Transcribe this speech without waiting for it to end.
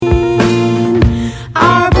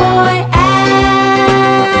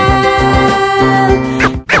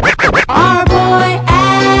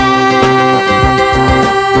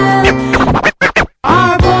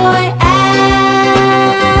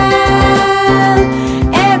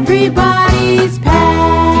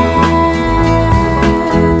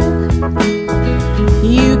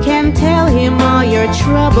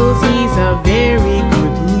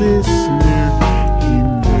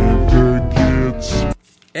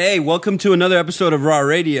Hey, welcome to another episode of Raw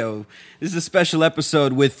Radio. This is a special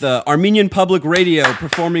episode with Armenian Public Radio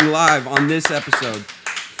performing live on this episode.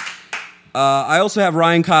 I also have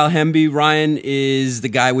Ryan Kyle Hemby. Ryan is the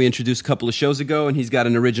guy we introduced a couple of shows ago, and he's got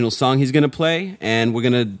an original song he's going to play, and we're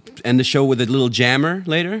going to end the show with a little jammer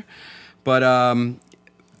later. But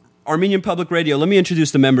Armenian Public Radio, let me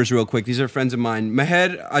introduce the members real quick. These are friends of mine.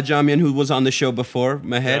 Mehed Ajamian, who was on the show before.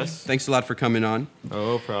 Mehed, yes. Thanks a lot for coming on.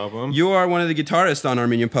 No problem. You are one of the guitarists on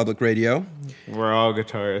Armenian Public Radio. We're all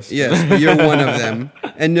guitarists. Yes, but you're one of them.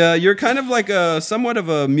 And you're kind of like somewhat of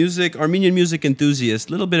a Armenian music enthusiast,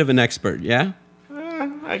 a little bit of an expert, yeah?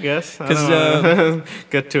 I guess. I don't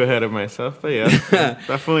get too ahead of myself, but yeah,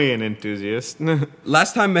 definitely an enthusiast.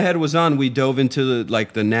 Last time Mehed was on, we dove into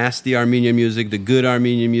the nasty Armenian music, the good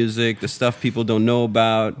Armenian music, the stuff people don't know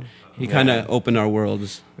about. He kind of opened our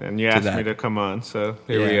worlds. And you asked me to come on, so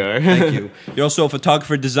here we are. Thank you. You're also a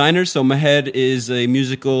photographer, designer, so Mehed is a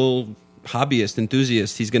musical hobbyist,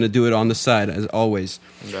 enthusiast. He's going to do it on the side, as always.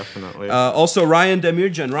 Definitely. Also, Ryan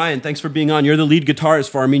Demirjan. Ryan, thanks for being on. You're the lead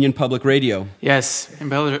guitarist for Armenian Public Radio. Yes,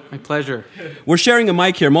 my pleasure. We're sharing a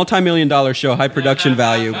mic here, multi-million-dollar show, high production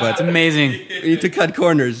value, but it's amazing. We need to cut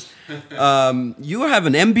corners. You have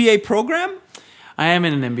an MBA program? I am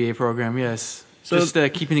in an MBA program, yes. So just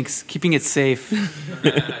keeping it safe.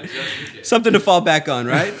 Something to fall back on,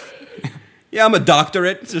 right? Yeah, I'm a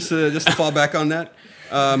doctorate, just to fall back on that.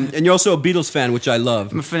 And you're also a Beatles fan, which I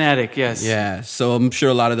love. I'm a fanatic, yes. Yeah, so I'm sure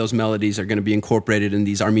a lot of those melodies are going to be incorporated in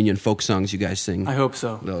these Armenian folk songs you guys sing. I hope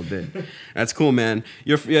so. A little bit. That's cool, man.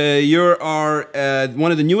 You're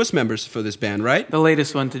one of the newest members for this band, right? The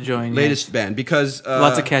latest one to join. Latest band, because...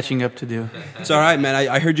 lots of catching up to do. It's all right, man.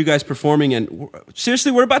 I heard you guys performing, and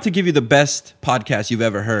seriously, we're about to give you the best podcast you've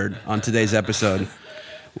ever heard on today's episode.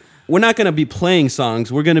 We're not going to be playing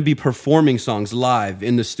songs. We're going to be performing songs live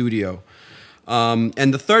in the studio.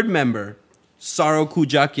 And the third member, Saro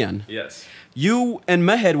Kujakyan. Yes. You and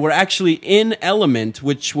Mehed were actually in Element,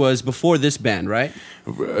 which was before this band, right?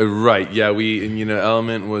 Right. Yeah.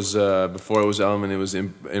 Element was before it was Element. It was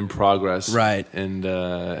in progress. Right. And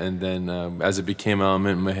then as it became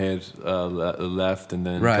Element, Mehed left, and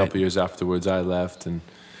then a couple years afterwards, I left, and.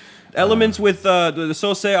 Elements with the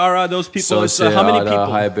Sose, Ara, those people. How many people?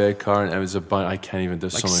 Haibek, Karin, it was a bunch. I can't even.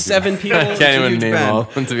 There's so many. 7 people. I can't even name all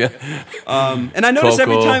of them. To be and I notice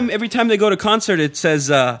every time they go to concert, it says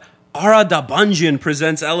Ara Dabanjian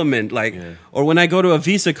presents Element. Or when I go to a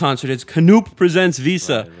Visa concert, it's Kanoop presents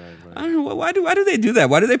Visa. Right. I don't know why do they do that?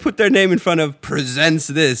 Why do they put their name in front of presents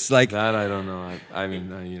this? That I don't know.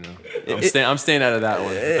 I'm staying out of that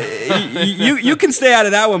one. You can stay out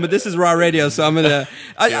of that one, but this is Raw Radio, so I'm gonna.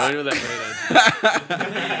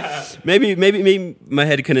 Maybe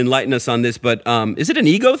Mehed can enlighten us on this, but is it an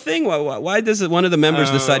ego thing? Why does one of the members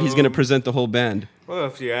decide he's going to present the whole band? Well,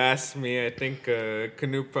 if you ask me, I think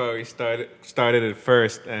Kanoop probably started it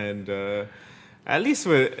first, and at least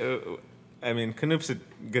with. Kanoop's a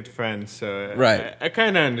good friend, so right. I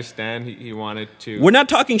kind of understand he wanted to. We're not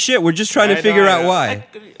talking shit. We're just trying to figure out why.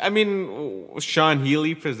 Sean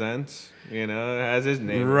Healy presents, has his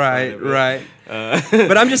name. Right.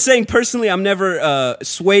 But I'm just saying, personally, I'm never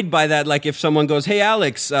swayed by that. Like if someone goes, "Hey,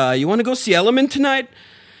 Alex, you want to go see Element tonight?"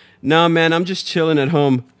 No, man, I'm just chilling at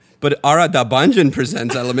home. But Ara Dabanjan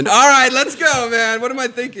presents Element. All right, let's go, man. What am I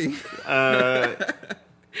thinking?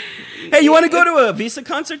 Hey, you want to go to a Visa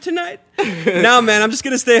concert tonight? No, man, I'm just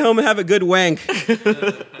going to stay home and have a good wank.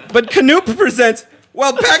 But Kanoop presents,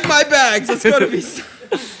 well, pack my bags. Let's go to Visa.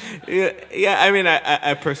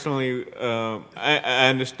 I personally, I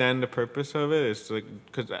understand the purpose of it. It's like,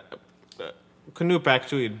 because Kanoop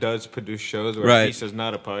actually does produce shows where Visa's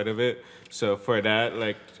not a part of it. So for that,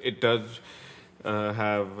 it does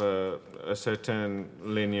have a certain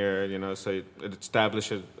linear, so it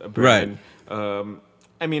establishes a brand. Right.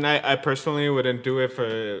 I personally wouldn't do it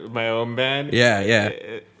for my own band. Yeah.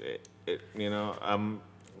 I'm.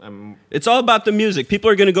 It's all about the music. People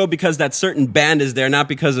are going to go because that certain band is there, not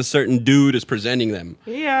because a certain dude is presenting them.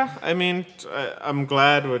 Yeah, I'm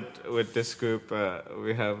glad with this group.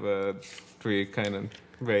 We have 3 kind of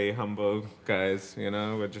very humble guys.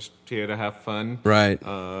 We're just here to have fun. Right.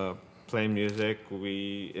 Play music.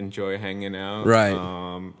 We enjoy hanging out. Right.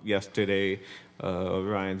 Yesterday.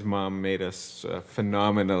 Ryan's mom made us a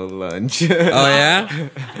phenomenal lunch. Oh yeah,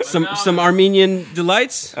 some Armenian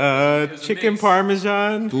delights. Chicken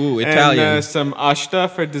parmesan. Ooh, Italian. And some ashta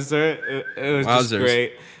for dessert. It was just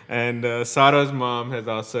great. And Saro's mom has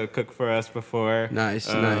also cooked for us before. Nice.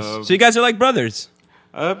 So you guys are like brothers.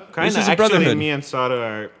 Kind of. Actually, me and Saro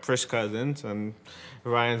are first cousins, and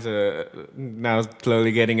Ryan's now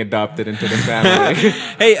slowly getting adopted into the family.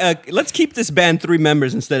 Hey, let's keep this band 3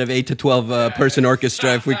 members instead of 8 to 12 person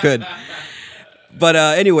orchestra if we could. But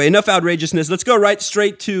anyway, enough outrageousness. Let's go right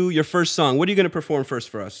straight to your first song. What are you going to perform first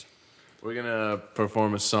for us? We're going to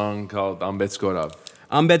perform a song called Ambets Korav.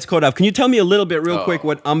 Ambets Korav. Can you tell me a little bit real quick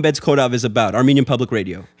what Ambets Korav is about? Armenian Public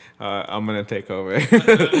Radio. I'm going to take over.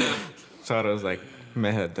 Saro's like,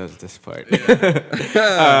 Mehed does this part.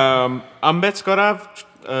 Ambets Korav,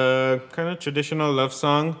 kind of traditional love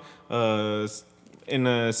song in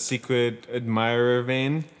a secret admirer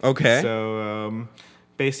vein. Okay. So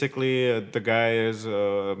basically, the guy is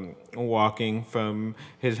walking from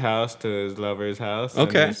his house to his lover's house.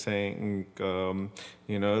 Okay. And he's saying,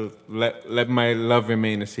 let my love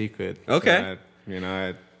remain a secret. Okay. So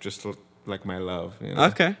I just like my love.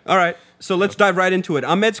 Okay. All right. So let's dive right into it.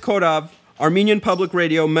 Ambets Korav, Armenian Public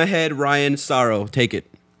Radio, Mehed, Ryan, Saro. Take it.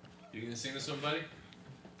 You gonna sing to somebody?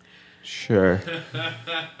 Sure.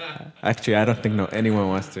 Actually, I don't think anyone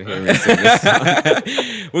wants to hear me sing this song.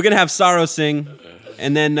 We're gonna have Saro sing,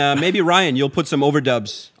 and then maybe Ryan, you'll put some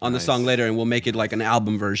overdubs on the song later, and we'll make it like an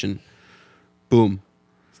album version. Boom.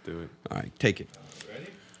 Let's do it. All right, take it. Ready?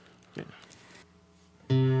 Yeah.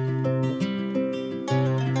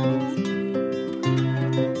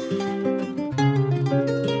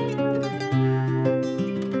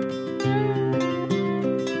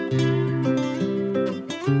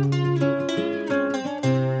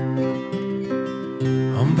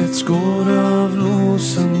 Skorav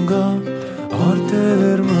lusanga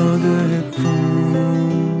arter madekun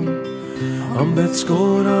Ambet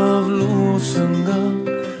skorav lusanga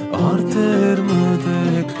arter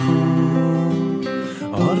madekun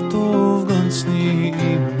Artov gansni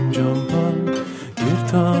im jampan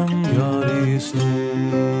girtam yaristun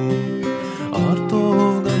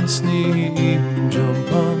Artov gansni im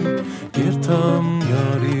jampan girtam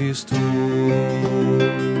yaristun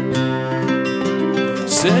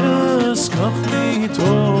Seras kachni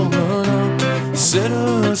tovana,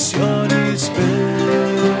 seras yaris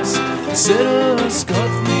bes. Seras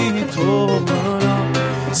kachni tovana,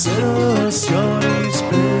 seras yaris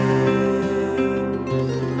bes.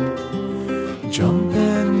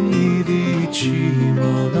 Jampen midi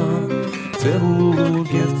chimana, tehu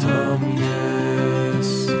gertam yes.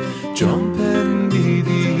 Jampen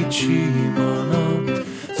midi chimana,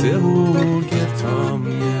 tehu gertam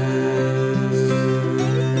yes.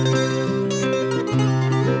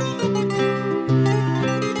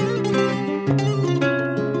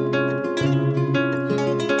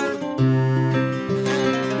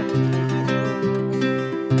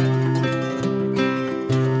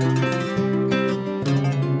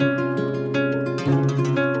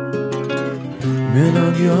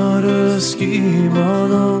 Yarız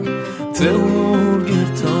kimana tevur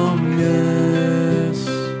girtam yes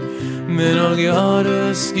Menag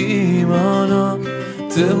yarız kimana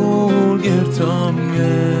tevur girtam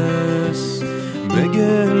yes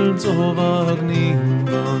Begel zovagnim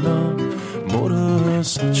bana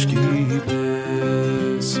moras açkibes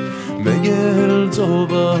Begel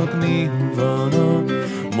zovagnim bana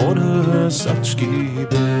moras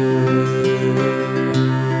açkibes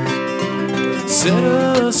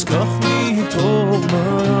Seras kachni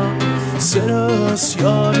tovmana, seras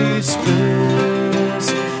yaris bes.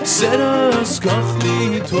 Seras kachni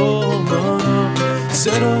tovmana,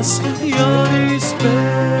 seras yaris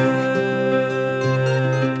bes.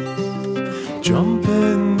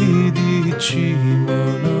 Jampen midi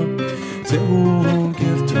chimana, tevur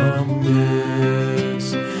gertam yes.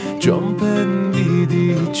 Jampen midi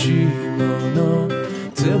chimana,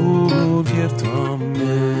 tevur gertam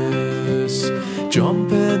yes.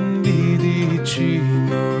 Jampen midi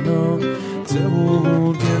chimana,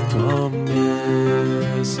 tevur gertam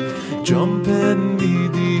yes. Jampen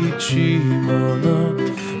midi chimana,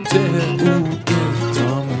 tevur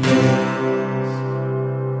gertam yes.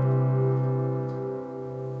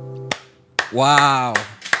 Wow.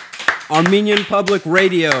 Armenian Public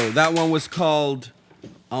Radio. That one was called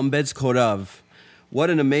Ambets Korav. What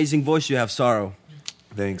an amazing voice you have, Saro.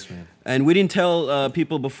 Thanks, man. And we didn't tell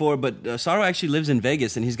people before, but Saro actually lives in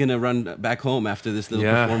Vegas, and he's going to run back home after this little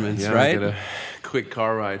performance, right? Get a quick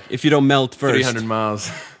car ride. If you don't melt first. 300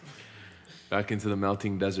 miles back into the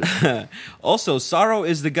melting desert. Also, Saro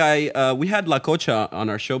is the guy, we had La Cocha on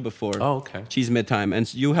our show before. Oh, okay. Cheese Time,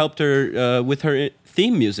 and you helped her with her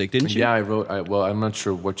theme music, didn't you? Yeah, well, I'm not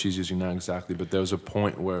sure what she's using now exactly, but there was a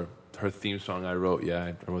point where her theme song I wrote,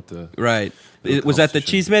 I wrote the... Right. Was that the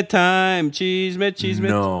Cheese Time? Cheese?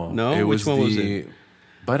 No. No? Which one was it?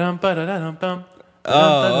 Ba-dum, ba-da-dum-bum.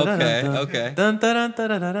 Oh, okay.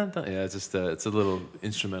 Yeah, it's just it's a little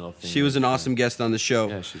instrumental thing. She was an awesome guest on the show.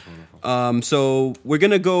 Yeah, she's wonderful. So we're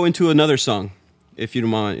gonna go into another song, if you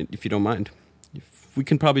don't mind. We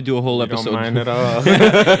can probably do a whole episode. Don't mind at all.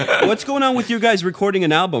 What's going on with you guys recording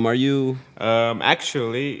an album? Are you?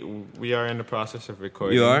 Actually, we are in the process of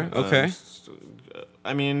recording. You are? Okay.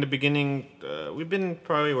 I mean, in the beginning, we've been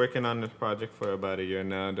probably working on this project for about a year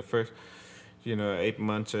now. The first, 8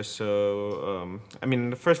 months or so. I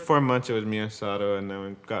mean, the first 4 months it was me and Sato, and then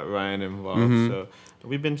we got Ryan involved. Mm-hmm. So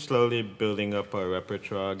we've been slowly building up our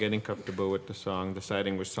repertoire, getting comfortable with the song,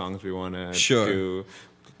 deciding which songs we want to do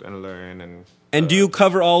and learn. And do you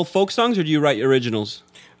cover all folk songs, or do you write originals?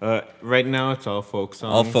 Right now, it's all folk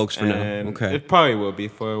songs. All folks for now. Okay. It probably will be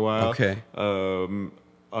for a while. Okay.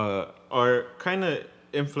 Our kind of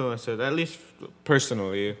influences, at least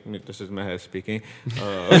personally, this is Mahesh speaking.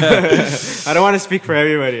 I don't want to speak for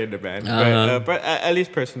everybody in the band, but at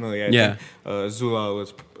least personally, I think Zulal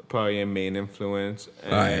was probably a main influence,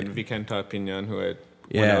 and Vikenta Pinyan, who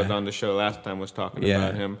when I was on the show last time, was talking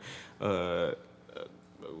about him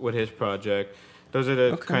with his project. Those are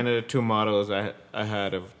the kind of two models I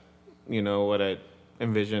had of, what I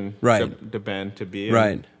envisioned the band to be.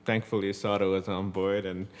 And thankfully, Sato was on board,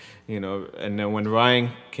 and then when Ryan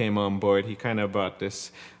came on board, he kind of brought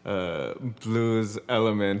this blues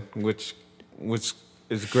element, which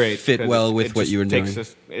is great. Fit well with what you were doing.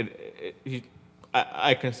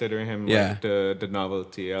 I consider him like the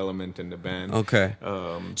novelty element in the band. Okay.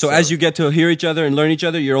 So as you get to hear each other and learn each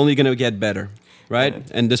other, you're only going to get better. Right?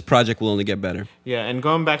 Yeah. And this project will only get better. Yeah, and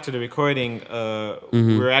going back to the recording,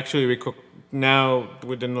 we're actually now,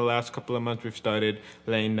 within the last couple of months, we've started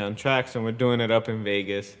laying down tracks, and we're doing it up in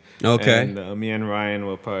Vegas. Okay. And me and Ryan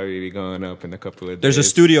will probably be going up in a couple of days. There's a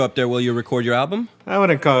studio up there. Will you record your album? I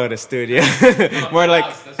wouldn't call it a studio. More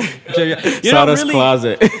like Sawdust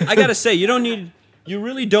closet. I got to say, you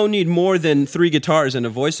really don't need more than 3 guitars and a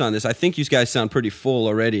voice on this. I think you guys sound pretty full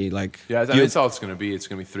already. That's all it's going to be. It's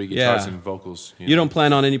going to be 3 guitars and vocals. You don't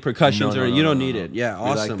plan on any percussions you don't need it. Yeah,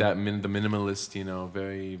 awesome. We like that the minimalist,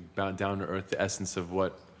 very down to earth, the essence of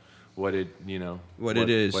what it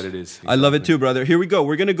is. Exactly. I love it too, brother. Here we go.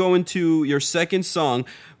 We're going to go into your second song.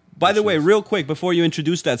 By the way, real quick before you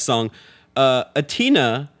introduce that song,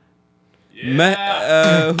 Atina,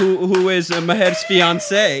 who is Maher's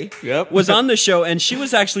fiance, was on the show, and she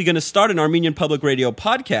was actually going to start an Armenian Public Radio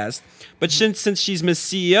podcast. But since she's Miss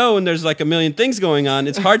CEO and there's like a million things going on,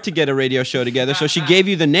 it's hard to get a radio show together. So she gave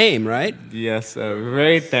you the name, right? Yes,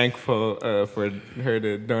 very thankful for her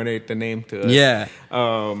to donate the name to us. Yeah.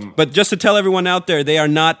 But just to tell everyone out there, they are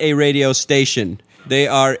not a radio station. They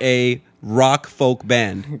are a rock folk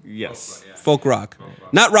band. Yes. Folk rock.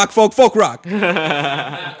 Not rock folk, folk rock. All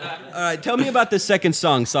right, tell me about the second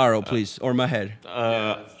song, Sorrow, please, or Maher.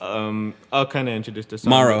 I'll kind of introduce the song.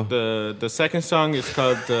 Maro. The second song is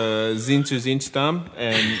called Zinchu Zinstam,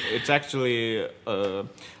 and it's actually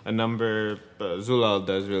a number Zulal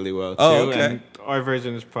does really well, too. Oh, okay. And our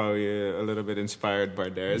version is probably a little bit inspired by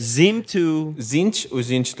theirs. Zinch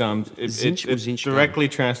Uzinstam. It directly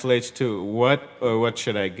translates to what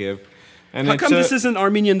should I give? And how come this isn't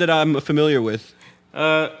Armenian that I'm familiar with?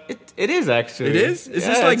 It is actually. It is? Is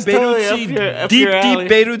this like Beirutsi, deep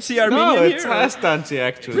Beirutsi Armenian here? No, it's Hastanci Hastanci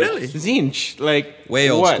actually. Really? Zinch, like way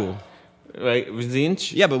old school. Right,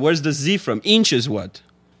 Zinch. Yeah, but where's the Z from? Inch is what?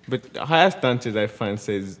 But Hastanci, I find,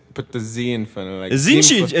 says put the Z in front of like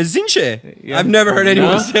Zinche. Yeah. I've never heard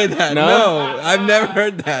anyone say that. No, I've never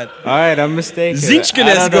heard that. All right, I'm mistaken.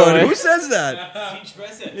 Zinchkanesgo. Who says that?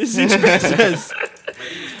 Zinch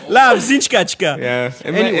Lav Zinchkachka. Yeah,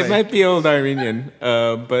 it might be old Armenian,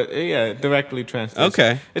 but directly translates.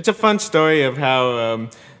 Okay. It's a fun story of how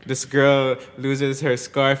this girl loses her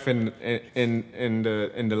scarf in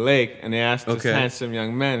the lake, and they ask this handsome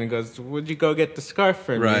young man, and goes, "Would you go get the scarf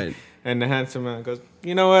for me?" Right. And the handsome man goes,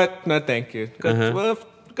 "You know what? No, thank you." Goes, well,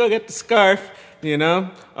 go get the scarf.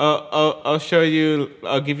 I'll show you.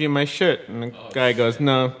 I'll give you my shirt. And the guy goes,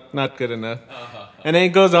 "No, not good enough." And then it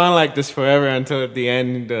goes on like this forever until at the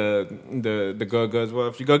end, the girl goes, "Well,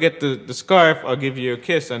 if you go get the scarf, I'll give you a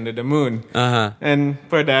kiss under the moon." And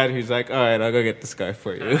for that, he's like, "All right, I'll go get the scarf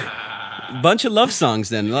for you." Bunch of love songs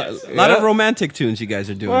then. A lot of romantic tunes you guys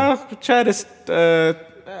are doing. Well, we try to.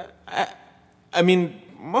 I mean,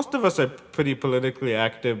 most of us are pretty politically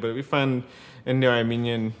active, but we find in the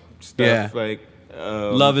Armenian stuff like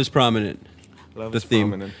love is prominent. Love the is theme.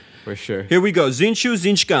 Prominent, for sure. Here we go. Zinshu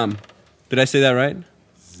Zinchkam. Did I say that right?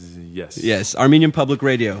 Yes. Yes. Armenian Public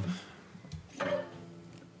Radio.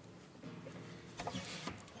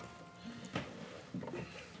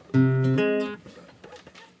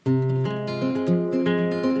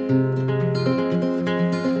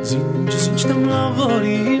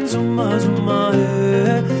 담라버린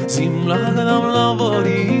숨마숨마해 심라가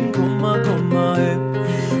담라버린 고마고마해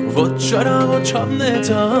어쩌라고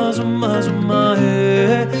참내자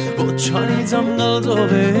숨마숨마해 어쩌니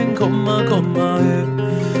잠갈더벤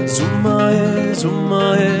고마고마해 숨마해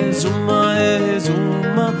숨마해 숨마해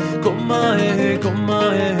숨마 고마해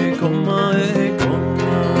고마해 고마해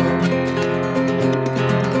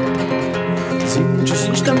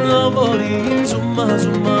담라버린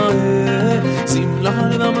숨마숨마해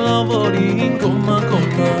심라가 담라버린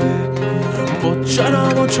고마고마해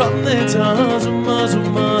어쩌라고 참내자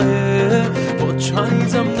숨마숨마해 어쩌니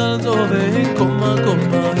잠갈더벤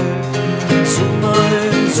고마고마해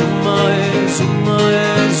숨마해 숨마해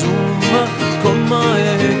숨마해 숨마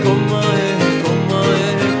고마해 고마해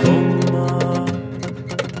고마해 고마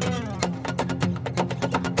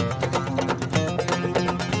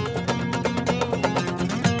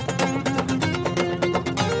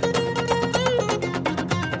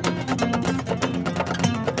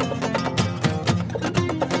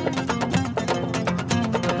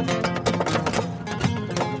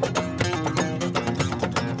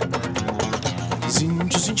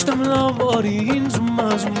담라버린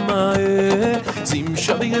숨마숨마해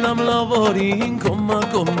심샤비게 담라버린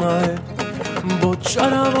고마고마해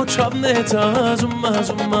어쩌라고 참내자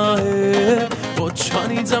숨마숨마해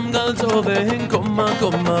어쩌니 잠갈더벤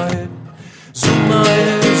고마고마해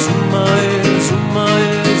숨마해 숨마해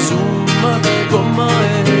숨마해 숨마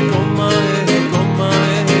고마해 고마해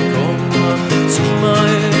고마해 고마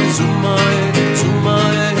숨마해 숨마해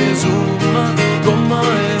숨마해 숨마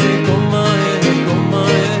고마해 고마해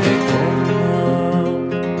고마해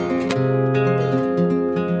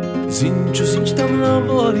Sinç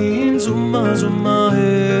damla버린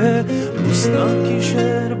숨마숨마해 Ustaki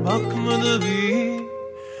şer bakmadı bir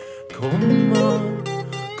Komma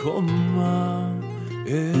komma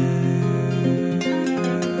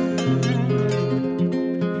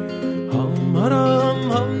Hammaram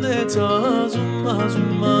hamneta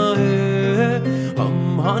숨마숨마해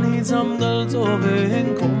Hamhani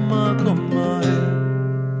잠갈더벤 komma komma해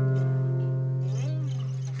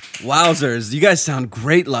Wowzers, you guys sound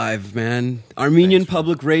great live, man. Armenian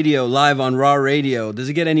Public Radio, live on Raw Radio. Does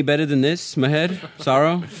it get any better than this, Mahed?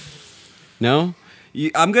 Saro? No?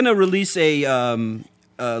 I'm going to release a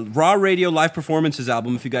Raw Radio live performances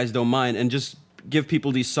album, if you guys don't mind, and just give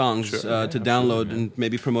people these songs to download and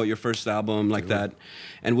maybe promote your first album like that.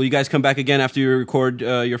 And will you guys come back again after you record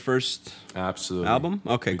your first album?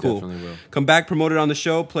 Okay, cool. Definitely will. Come back, promote it on the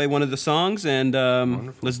show, play one of the songs, and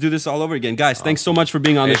let's do this all over again. Guys, thanks so much for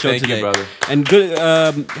being on the show today. Thank you, brother. And good,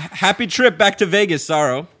 happy trip back to Vegas,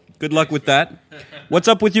 Saro. Good luck with that. What's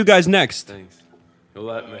up with you guys next? Thanks. You'll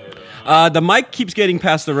let me. The mic keeps getting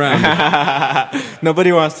passed around.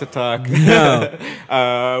 Nobody wants to talk.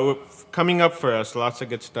 No. Coming up for us, lots of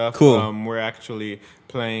good stuff. Cool. We're actually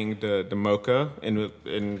playing the Mocha in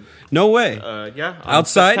No way.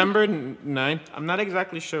 Outside? September 9th. I'm not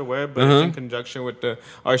exactly sure where, but it's in conjunction with the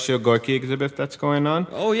Arshio Gorky exhibit that's going on.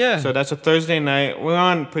 Oh, yeah. So that's a Thursday night. We're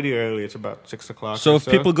on pretty early. It's about 6 o'clock. So if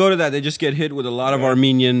people go to that, they just get hit with a lot of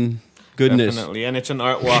Armenian goodness. Definitely. And it's an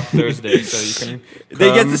art walk Thursday, so you can come.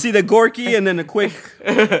 They get to see the Gorky and then a quick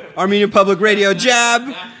Armenian Public Radio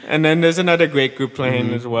jab. And then there's another great group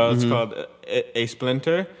playing as well. It's called A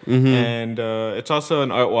Splinter. And it's also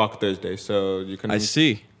an art walk Thursday, so you can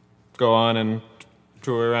go on and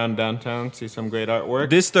tour around downtown, see some great artwork.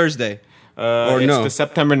 This Thursday? It's the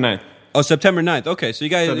September 9th. Oh, September 9th. Okay, so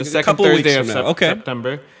you guys, the a couple Thursday weeks from now.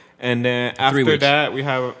 September. And then after that, we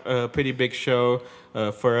have a pretty big show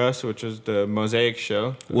for us, which is the Mosaic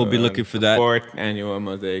Show. We'll be looking for that. 4th annual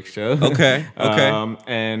Mosaic Show. Okay.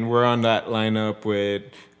 And we're on that lineup with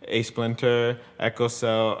A Splinter, Echo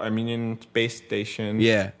Cell, Armenian Space Station,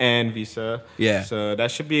 and Visa. Yeah. So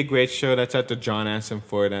that should be a great show. That's at the John Anson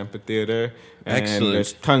Ford Amphitheater. And Excellent.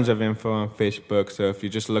 There's tons of info on Facebook, so if you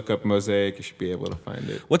just look up Mosaic, you should be able to find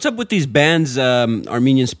it. What's up with these bands,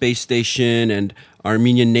 Armenian Space Station and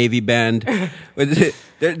Armenian Navy Band?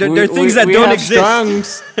 They're things that don't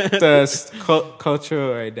exist. Strong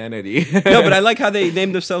cultural identity. No, but I like how they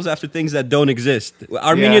name themselves after things that don't exist.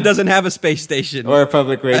 Armenia doesn't have a space station. Or a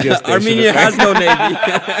public radio station. Armenia has no Navy.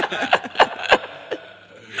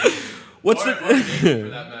 What's the... for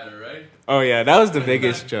that matter, right? Oh, yeah, that was the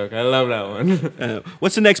biggest joke. I love that one.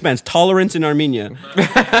 What's the next band? Tolerance in Armenia.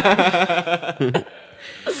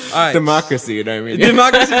 All right. Democracy in Armenia.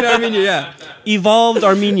 Democracy in Armenia, yeah. Evolved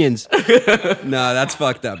Armenians. No, that's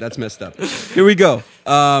fucked up. That's messed up. Here we go.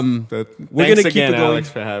 We're Thanks gonna keep again, it going. Alex,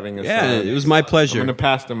 for having us. Yeah, it was my pleasure. I'm going to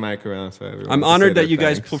pass the mic around so everyone I'm can honored say that you their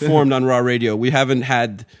guys thanks. performed on Raw Radio. We haven't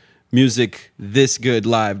had music this good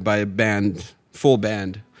live by a band full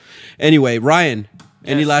band. Anyway, Ryan,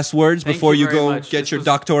 any last words before you go get your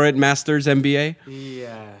doctorate, master's, MBA?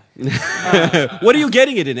 Yeah. What are you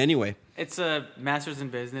getting it in anyway? It's a master's in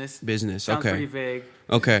business. Business, Sounds okay. pretty vague.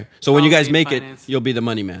 Okay. So when you guys make finance. it, you'll be the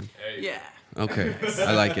money man. Yeah. Okay.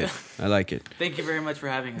 I like it. I like it. Thank you very much for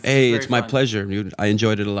having us. Hey, It's it's my fun. pleasure, dude. I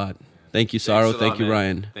enjoyed it a lot. Thank you, Saro. Thank you, man.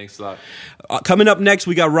 Ryan. Thanks a lot. Coming up next,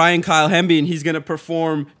 we got Ryan Kyle Hemby, and he's going to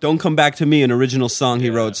perform Don't Come Back to Me, an original song he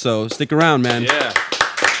wrote. So stick around, man. Yeah.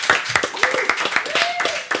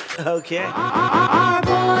 Okay. Our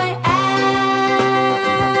boy Al,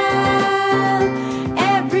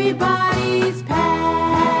 everybody's pal.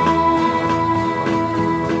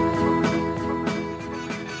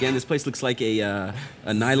 Again, this place looks like a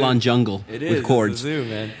nylon jungle with chords. It's a zoo,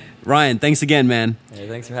 man. Ryan, thanks again, man. Hey,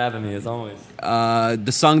 thanks for having me, as always.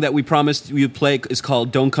 The song that we promised you'd play is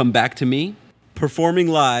called Don't Come Back to Me, performing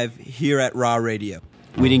live here at Raw Radio.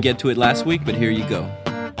 We didn't get to it last week, but here you go.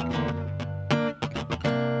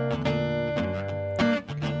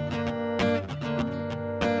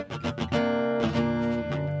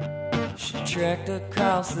 She trekked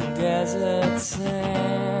across the desert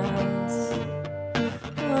sands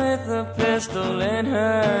with a pistol in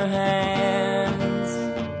her hands.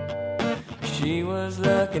 She was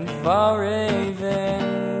looking for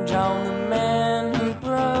revenge on the man who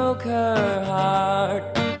broke her heart.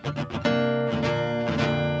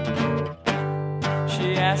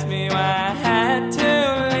 She asked me why I had to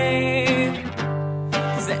leave,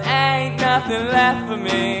 'cause there ain't nothing left for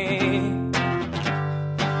me.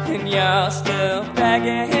 And you're still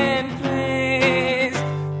begging, please,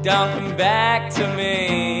 don't come back to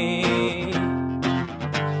me.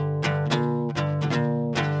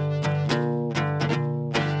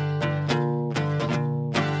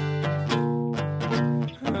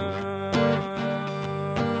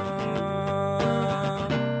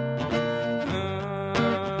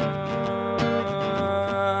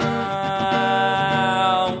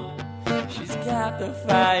 She's got the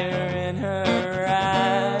fire in her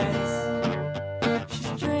eyes.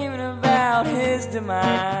 She's dreaming about his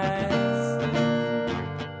demise.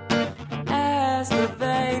 As the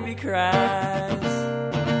baby cries,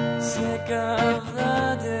 sick of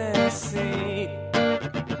the deceit.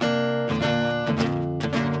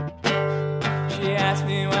 She asked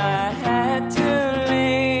me why I had to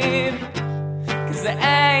leave, 'cause there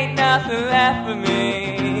ain't nothing left for me.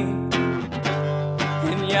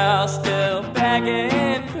 And you're still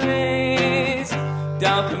begging, please,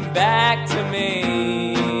 don't come back to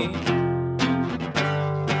me.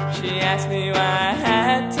 She asked me why I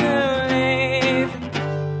had to leave,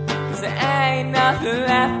 'cause there ain't nothing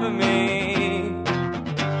left for me.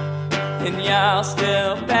 And you're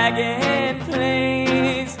still begging,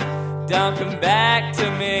 please, don't come back to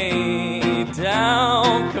me.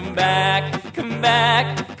 Don't come back, come back,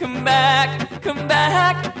 come back, come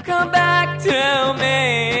back, come back to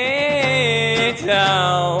me.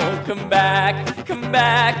 Don't come back, come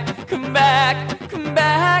back, come back, come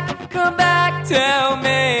back, come back to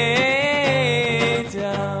me.